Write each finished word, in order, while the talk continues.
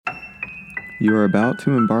You are about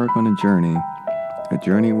to embark on a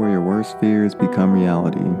journey where your worst fears become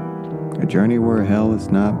reality, a journey where hell is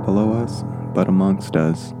not below us, but amongst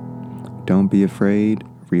us. Don't be afraid,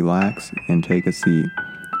 relax, and take a seat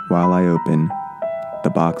while I open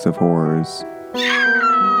the box of horrors.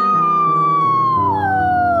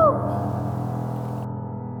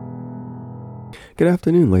 Good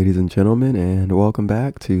afternoon, ladies and gentlemen, and welcome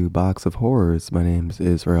back to Box of Horrors. My name is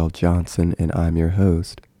Israel Johnson, and I'm your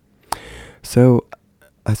host. So,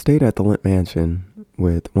 I stayed at the Lint Mansion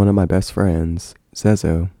with one of my best friends,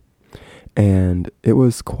 Zezo, and it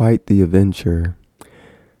was quite the adventure.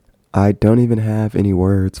 I don't even have any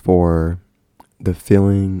words for the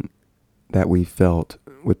feeling that we felt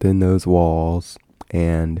within those walls,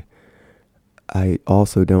 and I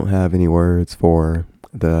also don't have any words for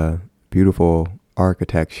the beautiful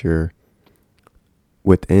architecture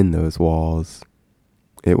within those walls.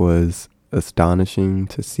 It was astonishing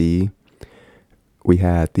to see. We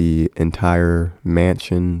had the entire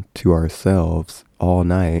mansion to ourselves all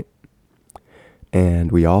night,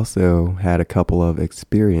 and we also had a couple of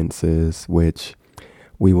experiences which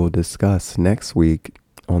we will discuss next week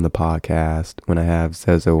on the podcast when I have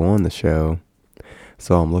Zezo on the show.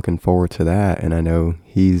 So I'm looking forward to that, and I know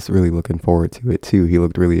he's really looking forward to it too. He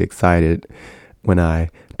looked really excited when I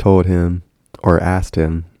told him, or asked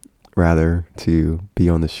him rather, to be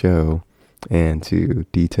on the show and to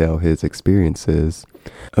detail his experiences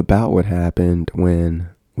about what happened when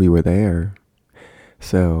we were there.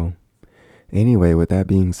 So anyway, with that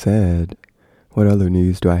being said, what other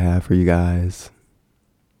news do I have for you guys?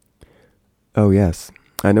 Oh yes,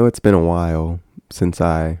 I know it's been a while since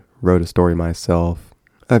I wrote a story myself.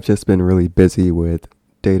 I've just been really busy with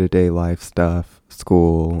day-to-day life stuff,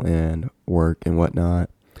 school and work and whatnot.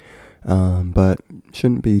 But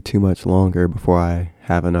shouldn't be too much longer before I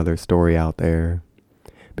have another story out there,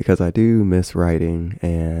 because I do miss writing,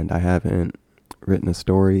 and I haven't written a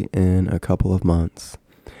story in a couple of months.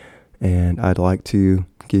 And I'd like to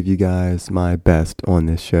give you guys my best on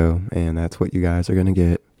this show, and that's what you guys are going to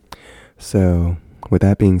get. So with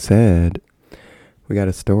that being said, we got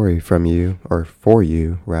a story from you, or for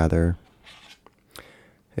you rather.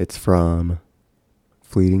 It's from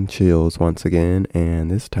Fleeting Chills once again,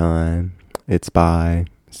 and this time it's by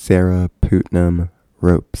Sarah Putnam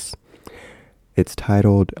Ropes. It's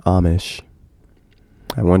titled Amish.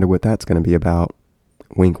 I wonder what that's going to be about.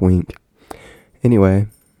 Wink, wink. Anyway,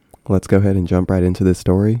 let's go ahead and jump right into this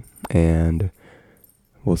story, and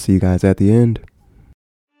we'll see you guys at the end.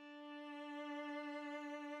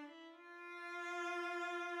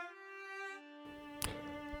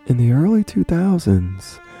 In the early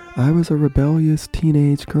 2000s, I was a rebellious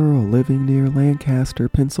teenage girl living near Lancaster,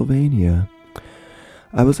 Pennsylvania.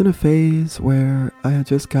 I was in a phase where I had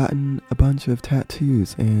just gotten a bunch of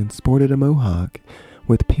tattoos and sported a mohawk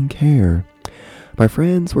with pink hair. My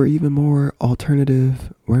friends were even more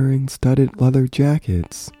alternative, wearing studded leather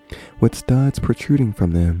jackets with studs protruding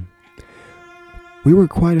from them. We were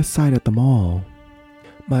quite a sight at the mall.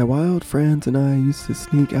 My wild friends and I used to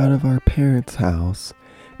sneak out of our parents' house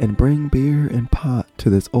and bring beer and pot to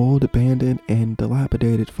this old abandoned and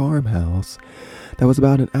dilapidated farmhouse that was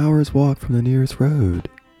about an hour's walk from the nearest road.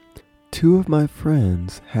 Two of my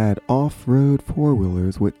friends had off-road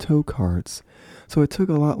four-wheelers with tow carts, so it took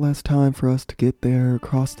a lot less time for us to get there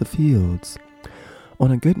across the fields. On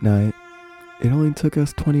a good night, it only took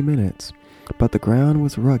us 20 minutes, but the ground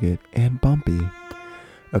was rugged and bumpy.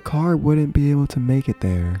 A car wouldn't be able to make it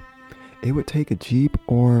there. It would take a Jeep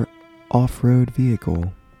or off-road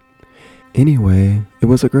vehicle. Anyway, it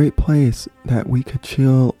was a great place that we could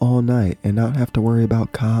chill all night and not have to worry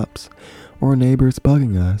about cops or neighbors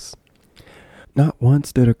bugging us. Not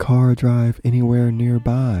once did a car drive anywhere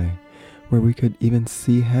nearby where we could even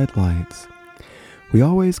see headlights. We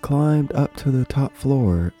always climbed up to the top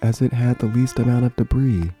floor as it had the least amount of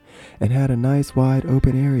debris and had a nice wide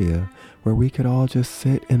open area where we could all just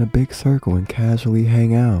sit in a big circle and casually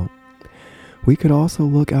hang out. We could also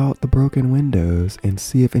look out the broken windows and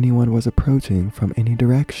see if anyone was approaching from any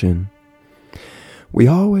direction. We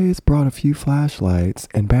always brought a few flashlights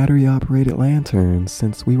and battery-operated lanterns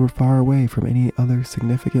since we were far away from any other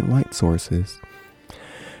significant light sources.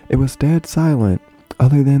 It was dead silent,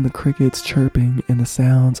 other than the crickets chirping and the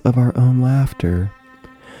sounds of our own laughter.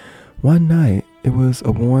 One night, it was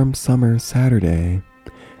a warm summer Saturday,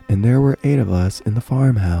 and there were 8 of us in the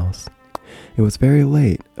farmhouse. It was very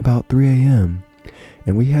late, about 3 a.m.,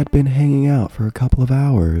 and we had been hanging out for a couple of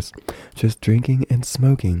hours, just drinking and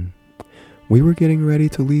smoking. We were getting ready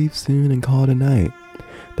to leave soon and call it a night.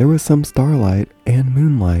 There was some starlight and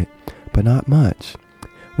moonlight, but not much.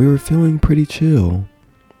 We were feeling pretty chill.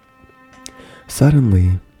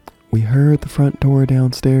 Suddenly, we heard the front door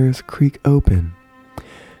downstairs creak open,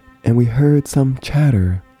 and we heard some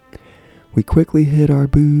chatter. We quickly hid our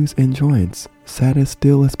booze and joints, sat as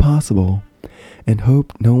still as possible, and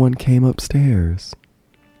hoped no one came upstairs.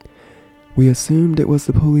 We assumed it was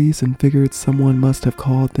the police and figured someone must have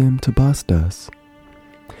called them to bust us.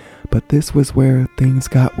 But this was where things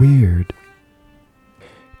got weird.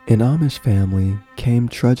 An Amish family came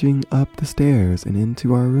trudging up the stairs and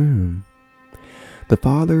into our room. The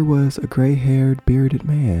father was a gray-haired, bearded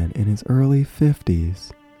man in his early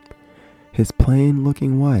 50s. His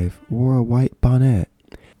plain-looking wife wore a white bonnet,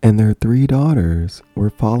 and their 3 daughters were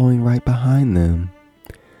following right behind them.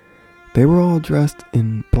 They were all dressed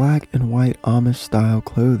in black and white Amish-style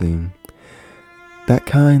clothing, that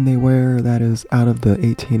kind they wear that is out of the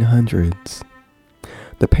 1800s.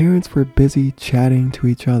 The parents were busy chatting to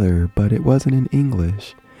each other, but it wasn't in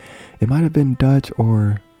English. It might have been Dutch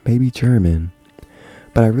or maybe German,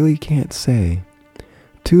 but I really can't say.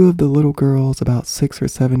 2 of the little girls, about 6 or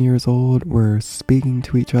 7 years old, were speaking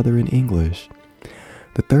to each other in English.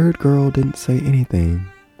 The 3rd girl didn't say anything.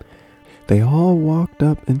 They all walked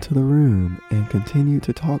up into the room and continued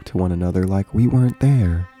to talk to one another like we weren't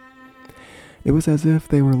there. It was as if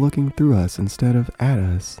they were looking through us instead of at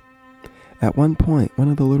us. At one point, one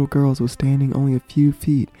of the little girls was standing only a few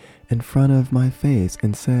feet in front of my face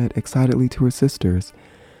and said excitedly to her sisters,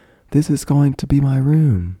 "This is going to be my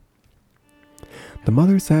room." The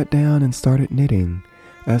mother sat down and started knitting,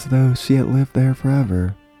 as though she had lived there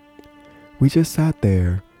forever. We just sat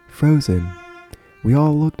there, frozen. We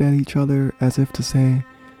all looked at each other as if to say,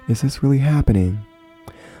 "Is this really happening?"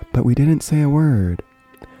 But we didn't say a word.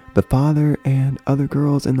 The father and other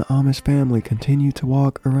girls in the Amish family continued to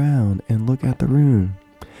walk around and look at the room.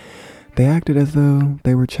 They acted as though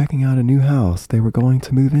they were checking out a new house they were going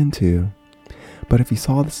to move into. But if you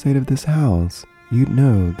saw the state of this house, you'd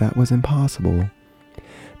know that was impossible.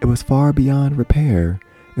 It was far beyond repair.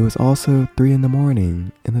 It was also 3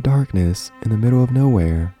 a.m, in the darkness, in the middle of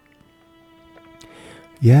nowhere.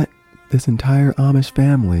 Yet, this entire Amish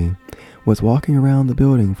family was walking around the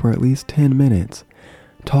building for at least 10 minutes,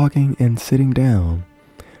 talking and sitting down.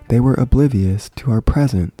 They were oblivious to our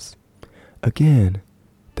presence. Again,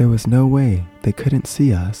 there was no way they couldn't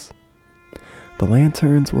see us. The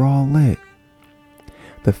lanterns were all lit.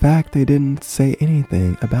 The fact they didn't say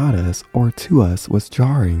anything about us or to us was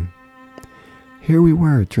jarring. Here we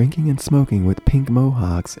were drinking and smoking with pink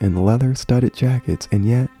mohawks and leather-studded jackets, and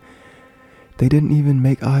yet they didn't even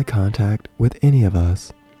make eye contact with any of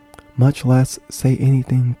us, much less say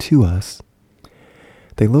anything to us.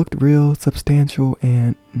 They looked real, substantial,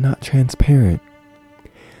 and not transparent.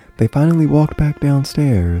 They finally walked back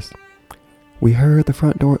downstairs. We heard the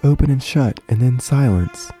front door open and shut, and then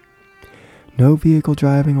silence. No vehicle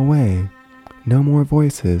driving away. No more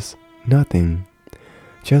voices. Nothing.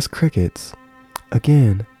 Just crickets.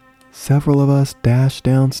 Again, several of us dashed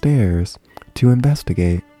downstairs to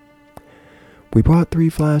investigate. We brought 3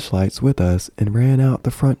 flashlights with us and ran out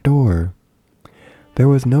the front door. There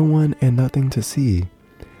was no one and nothing to see.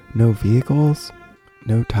 No vehicles,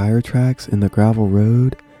 no tire tracks in the gravel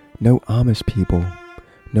road, no Amish people,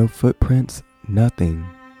 no footprints, nothing.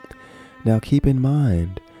 Now keep in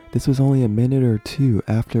mind, this was only a minute or 2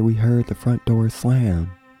 after we heard the front door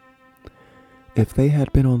slam. If they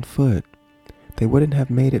had been on foot, they wouldn't have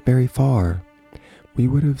made it very far. We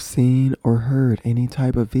would have seen or heard any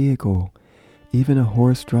type of vehicle, even a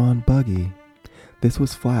horse-drawn buggy. This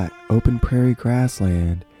was flat, open prairie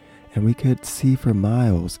grassland, and we could see for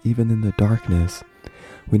miles, even in the darkness.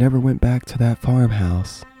 We never went back to that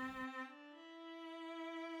farmhouse.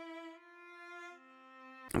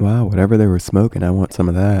 Wow, whatever they were smoking, I want some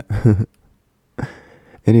of that.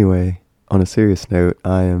 Anyway, on a serious note,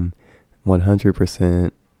 I am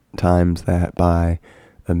 100% times that by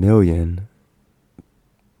a million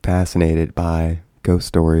fascinated by ghost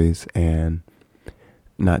stories, and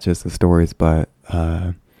not just the stories, but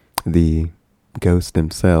the ghosts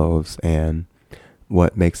themselves and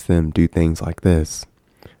what makes them do things like this.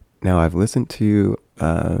 Now, I've listened to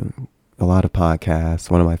a lot of podcasts.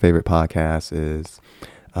 One of my favorite podcasts is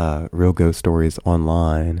Real Ghost Stories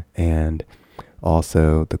Online, and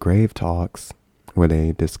also the Grave Talks, where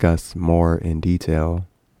they discuss more in detail.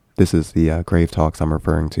 This is the Grave Talks I'm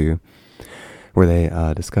referring to, where they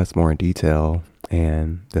discuss more in detail,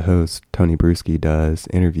 and the host, Tony Bruschi, does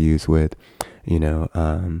interviews with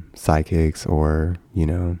psychics or,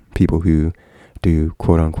 people who do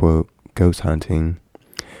quote unquote ghost hunting.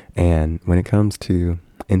 And when it comes to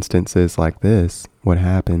instances like this, what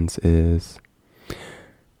happens is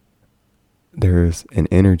there's an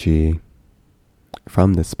energy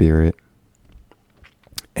from the spirit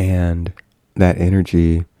and that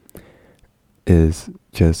energy is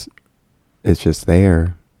just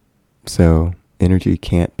there. So energy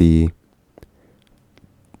can't be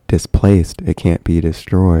displaced. It can't be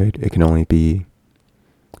destroyed. It can only be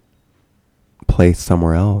placed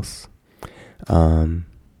somewhere else. So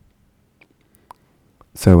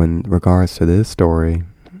in regards to this story,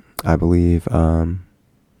 I believe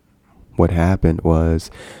what happened was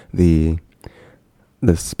the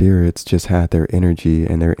spirits just had their energy,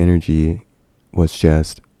 and their energy was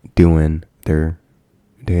just doing their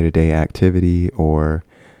day-to-day activity, or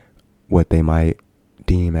what they might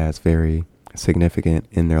deem as very significant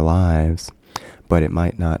in their lives, but it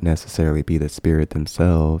might not necessarily be the spirit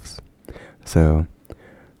themselves. So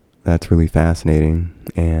that's really fascinating,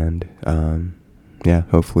 and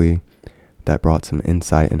hopefully that brought some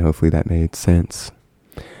insight, and hopefully that made sense.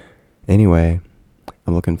 Anyway,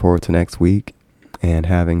 I'm looking forward to next week and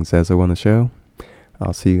having Zezo on the show.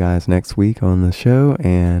 I'll see you guys next week on the show,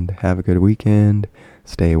 and have a good weekend.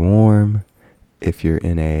 Stay warm. If you're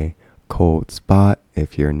in a cold spot,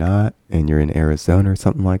 if you're not, and you're in Arizona or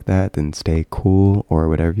something like that, then stay cool, or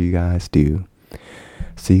whatever you guys do.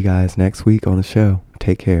 See you guys next week on the show.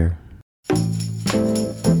 Take care.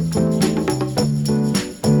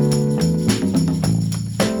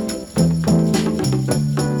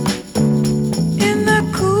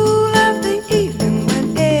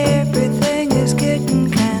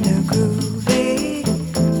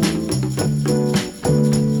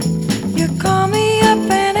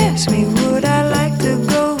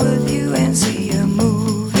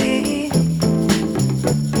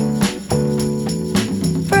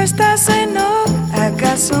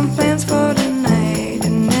 Some plans for tonight,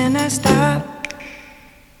 and then I stop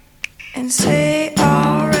and say,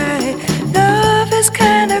 alright. Love is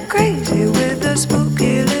kinda crazy with a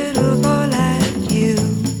spooky little boy like you.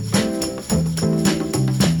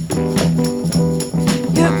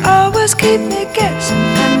 You always keep me guessing,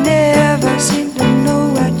 I never seem to know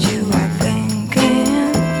what you are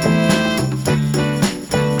thinking.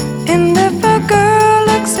 And if a girl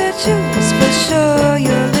looks at you, it's for sure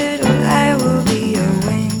your little eye will be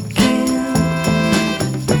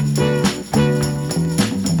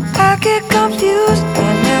get confused,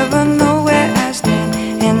 I never know where I stand.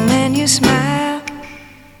 And then you smile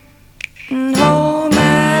and hold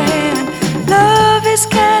my hand. Love is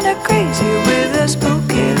kinda crazy with a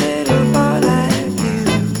spooky little boy like you.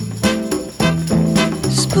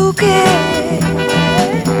 Spooky.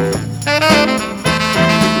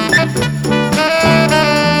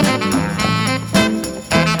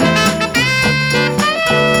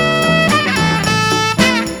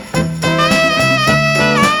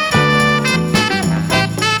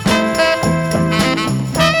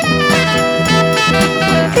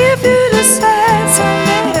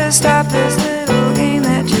 Stop this little game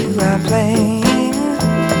that you are playing.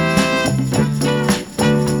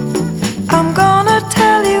 I'm gonna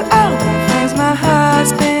tell you all the things my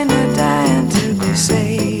heart's been dying to be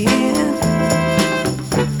saying.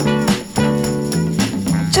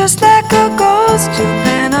 Just like a ghost, you've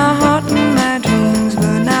been a haunting my dreams,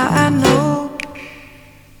 but now I know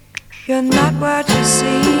you're not what you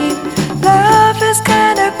seem. Love is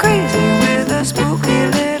kinda crazy with a spoon.